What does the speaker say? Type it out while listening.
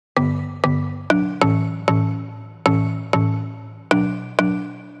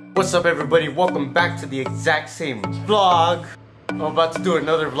What's up everybody, welcome back to the exact same vlog. I'm about to do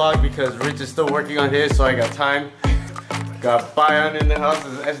another vlog because Rich is still working on his, so I got time. Got Bayan in the house,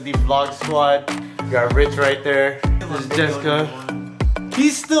 this is SD Vlog Squad. Got Rich right there, this is Jessica.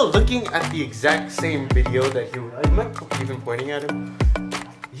 He's still looking at the exact same video that am I even pointing at him?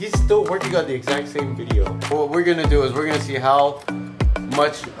 He's still working on the exact same video. What we're gonna do is we're gonna see how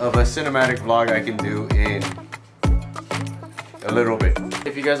much of a cinematic vlog I can do in a little bit.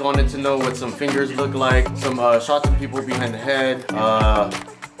 If you guys wanted to know what some fingers look like, some shots of people behind the head, I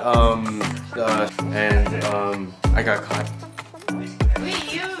got caught. Wait,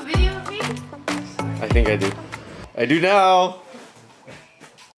 you have a video of me? I think I do. I do now.